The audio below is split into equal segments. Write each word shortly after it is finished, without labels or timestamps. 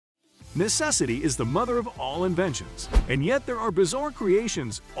Necessity is the mother of all inventions, and yet there are bizarre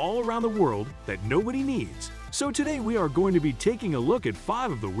creations all around the world that nobody needs. So today we are going to be taking a look at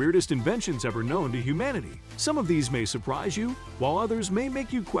 5 of the weirdest inventions ever known to humanity. Some of these may surprise you, while others may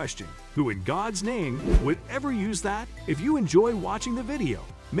make you question, who in God's name would ever use that? If you enjoy watching the video,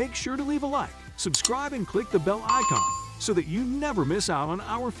 make sure to leave a like, subscribe and click the bell icon so that you never miss out on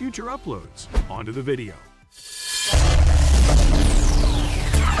our future uploads. On to the video.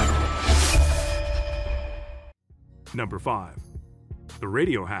 Number 5. The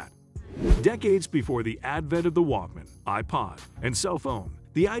radio hat. Decades before the advent of the Walkman, iPod, and cell phone,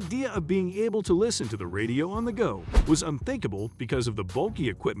 the idea of being able to listen to the radio on the go was unthinkable because of the bulky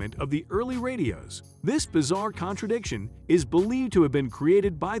equipment of the early radios. This bizarre contradiction is believed to have been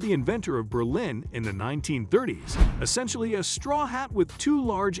created by the inventor of Berlin in the 1930s, essentially a straw hat with 2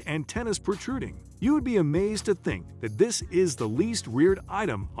 large antennas protruding. You would be amazed to think that this is the least weird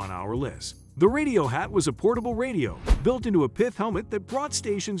item on our list. The radio hat was a portable radio built into a pith helmet that brought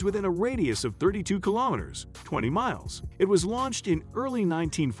stations within a radius of 32 kilometers, 20 miles. It was launched in early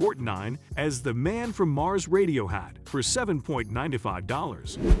 1949 as the Man from Mars radio hat for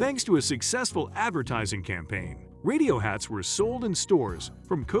 $7.95. Thanks to a successful advertising campaign, radio hats were sold in stores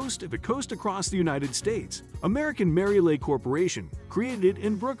from coast to coast across the United States. American Merrill Corporation created it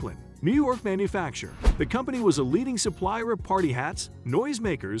in Brooklyn, New York manufacturer. The company was a leading supplier of party hats,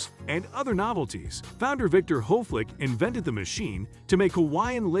 noisemakers, and other novelties. Founder Victor Hoflick invented the machine to make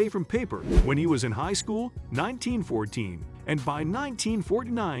Hawaiian lei from paper when he was in high school, 1914, and by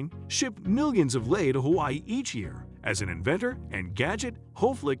 1949 shipped millions of lei to Hawaii each year. As an inventor and gadget,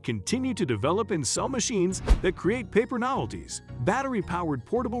 Hoflick continued to develop and sell machines that create paper novelties. Battery-powered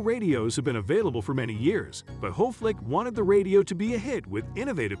portable radios have been available for many years, but Hoflick wanted the radio to be a hit with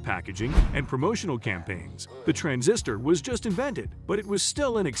innovative packaging and promotional campaigns. The transistor was just invented, but it was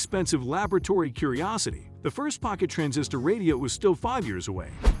still an expensive laboratory curiosity. The first pocket transistor radio was still 5 years away.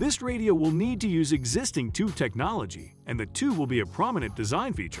 This radio will need to use existing tube technology, and the tube will be a prominent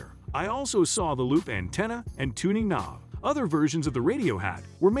design feature. I also saw the loop antenna and tuning knob. Other versions of the radio hat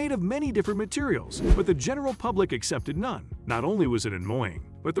were made of many different materials, but the general public accepted none. Not only was it annoying,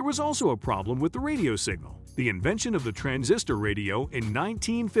 but there was also a problem with the radio signal. The invention of the transistor radio in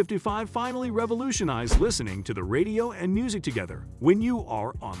 1955 finally revolutionized listening to the radio and music together when you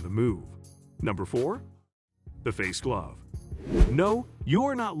are on the move. Number 4. The face glove. No,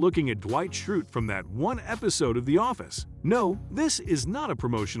 you're not looking at Dwight Schrute from that one episode of The Office. No, this is not a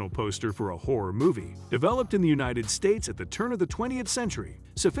promotional poster for a horror movie. Developed in the United States at the turn of the 20th century,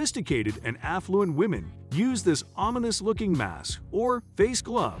 sophisticated and affluent women use this ominous-looking mask, or face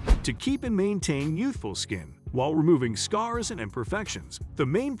glove, to keep and maintain youthful skin while removing scars and imperfections. The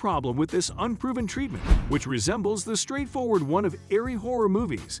main problem with this unproven treatment, which resembles the straightforward one of airy horror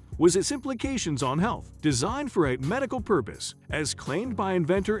movies, was its implications on health. Designed for a medical purpose, as claimed by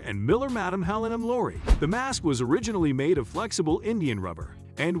inventor and Miller Madam Helen M. Laurie, the mask was originally made of flexible Indian rubber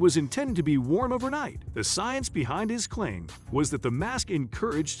and was intended to be worn overnight. The science behind his claim was that the mask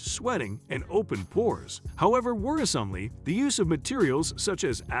encouraged sweating and open pores. However, worrisomely, the use of materials such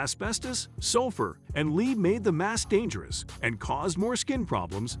as asbestos, sulfur, and lead made the mask dangerous and caused more skin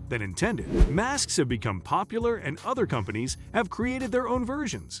problems than intended. Masks have become popular and other companies have created their own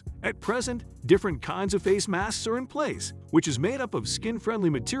versions. At present, different kinds of face masks are in place, which is made up of skin-friendly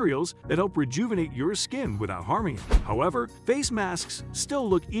materials that help rejuvenate your skin without harming it. However, face masks still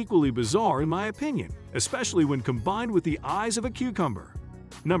look equally bizarre in my opinion, especially when combined with the eyes of a cucumber.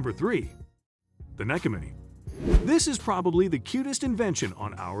 Number 3. The Neckamini. This is probably the cutest invention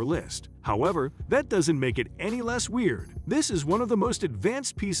on our list. However, that doesn't make it any less weird. This is one of the most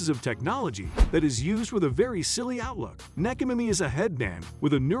advanced pieces of technology that is used with a very silly outlook. Neckamini is a headband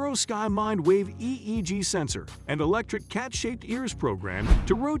with a NeuroSky Mind-Wave EEG sensor and electric cat-shaped ears program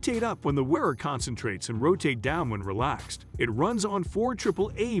to rotate up when the wearer concentrates and rotate down when relaxed. It runs on 4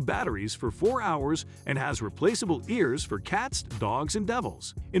 AAA batteries for 4 hours and has replaceable ears for cats, dogs, and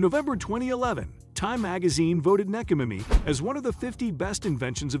devils. In November 2011, Time magazine voted Neckamini as one of the 50 best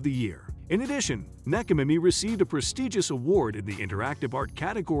inventions of the year. In addition, Neckamini received a prestigious award in the interactive art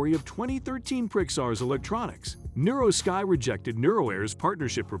category of 2013 Pixar's Electronics. NeuroSky rejected NeuroAir's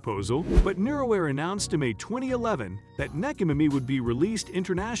partnership proposal, but NeuroAir announced in May 2011 that Neckamini would be released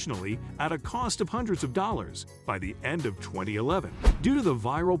internationally at a cost of hundreds of dollars by the end of 2011. Due to the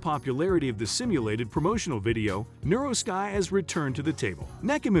viral popularity of the simulated promotional video, NeuroSky has returned to the table.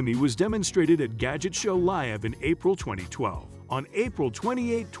 Neckamini was demonstrated at Gadget Show Live in April 2012. On April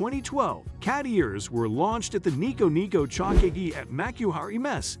 28, 2012, cat ears were launched at the Nico Nico Chokegi at Makuhari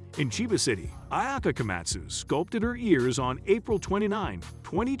Mess in Chiba City. Ayaka Komatsu sculpted her ears on April 29,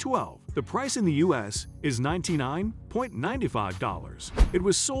 2012. The price in the US is $99.95. It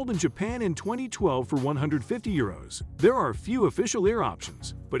was sold in Japan in 2012 for €150. There are few official ear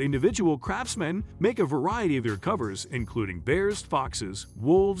options, but individual craftsmen make a variety of ear covers, including bears, foxes,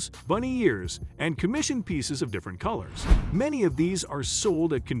 wolves, bunny ears, and commissioned pieces of different colors. Many of these are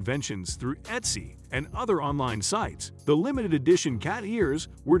sold at conventions through Etsy and other online sites. The limited edition cat ears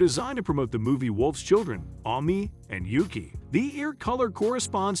were designed to promote the movie Wolf's Children, Ami and Yuki. The ear color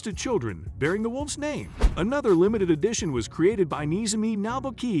corresponds to children bearing the wolf's name. Another limited edition was created by Nizumi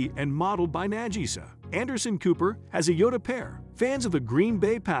Naobuki and modeled by Nagisa. Anderson Cooper has a Yoda pair. Fans of the Green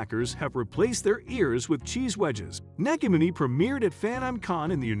Bay Packers have replaced their ears with cheese wedges. Nekimuni premiered at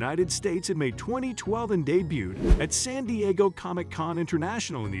FanamCon in the United States in May 2012 and debuted at San Diego Comic-Con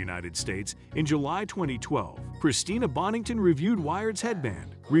International in the United States in July 2012. Christina Bonington reviewed Wired's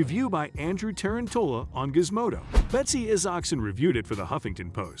headband. Review by Andrew Tarantola on Gizmodo. Betsy Isaacson reviewed it for the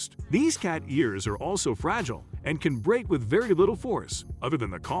Huffington Post. These cat ears are also fragile and can break with very little force, other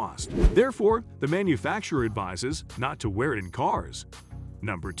than the cost. Therefore, the manufacturer advises not to wear it in cars.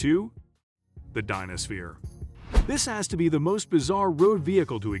 Number 2. The Dynasphere. This has to be the most bizarre road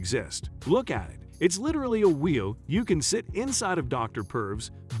vehicle to exist. Look at it. It's literally a wheel you can sit inside of. Dr. Purves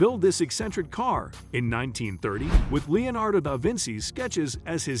built this eccentric car in 1930 with Leonardo da Vinci's sketches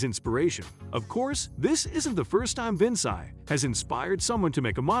as his inspiration. Of course, this isn't the first time Vinci has inspired someone to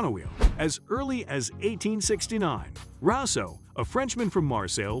make a monowheel. As early as 1869, Rousseau, a Frenchman from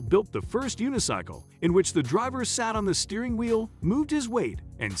Marseille, built the first unicycle in which the driver sat on the steering wheel, moved his weight,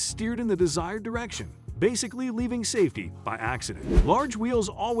 and steered in the desired direction, basically leaving safety by accident. Large wheels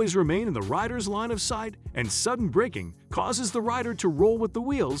always remain in the rider's line of sight, and sudden braking causes the rider to roll with the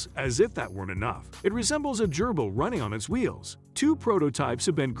wheels as if that weren't enough. It resembles a gerbil running on its wheels. 2 prototypes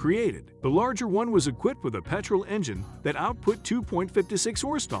have been created. The larger one was equipped with a petrol engine that output 2.56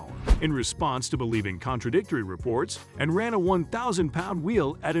 horsepower in response to believing contradictory reports, and ran a 1,000-pound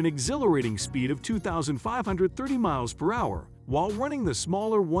wheel at an exhilarating speed of 2,530 miles per hour, while running the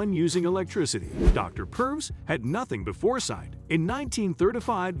smaller one using electricity. Dr. Purves had nothing but foresight. In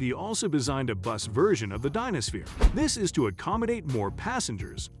 1935, he also designed a bus version of the Dynasphere. This is to accommodate more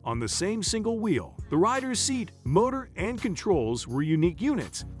passengers on the same single wheel. The rider's seat, motor, and controls were unique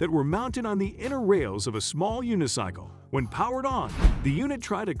units that were mounted on the inner rails of a small unicycle. When powered on, the unit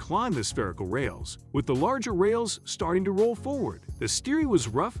tried to climb the spherical rails, with the larger rails starting to roll forward. The steering was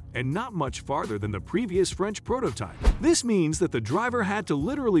rough and not much farther than the previous French prototype. This means that the driver had to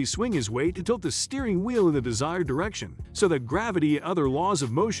literally swing his weight to tilt the steering wheel in the desired direction, so that gravity and other laws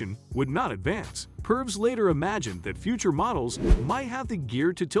of motion would not advance. Purves later imagined that future models might have the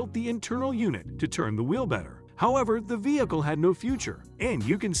gear to tilt the internal unit to turn the wheel better. However, the vehicle had no future, and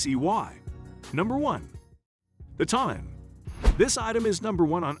you can see why. Number 1. The Taman. This item is number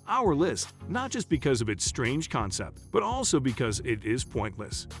 1 on our list, not just because of its strange concept, but also because it is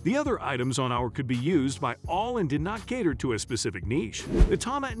pointless. The other items on our could be used by all and did not cater to a specific niche. The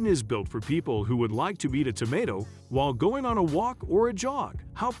Tomatin is built for people who would like to eat a tomato while going on a walk or a jog.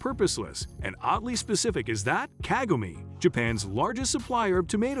 How purposeless and oddly specific is that? Kagome, Japan's largest supplier of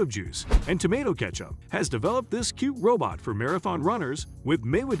tomato juice and tomato ketchup, has developed this cute robot for marathon runners with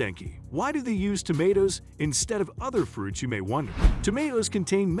Meiwadenki. Why do they use tomatoes instead of other fruits, you may wonder? Tomatoes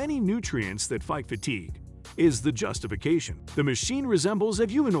contain many nutrients that fight fatigue, is the justification. The machine resembles a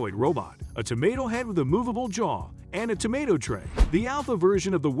humanoid robot, a tomato head with a movable jaw, and a tomato tray. The alpha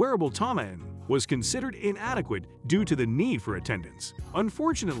version of the wearable Tamain was considered inadequate due to the need for attendance.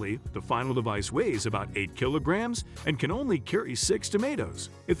 Unfortunately, the final device weighs about 8 kilograms and can only carry 6 tomatoes.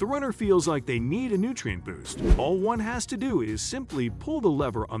 If the runner feels like they need a nutrient boost, all one has to do is simply pull the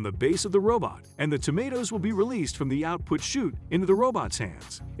lever on the base of the robot, and the tomatoes will be released from the output chute into the robot's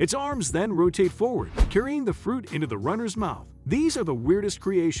hands. Its arms then rotate forward, carrying the fruit into the runner's mouth. These are the weirdest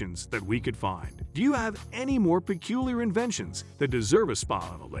creations that we could find. Do you have any more peculiar inventions that deserve a spot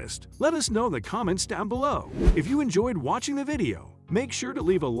on the list? Let us know in the comments down below. If you enjoyed watching the video, make sure to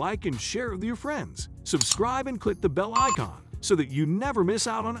leave a like and share it with your friends. Subscribe and click the bell icon so that you never miss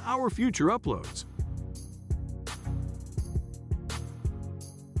out on our future uploads.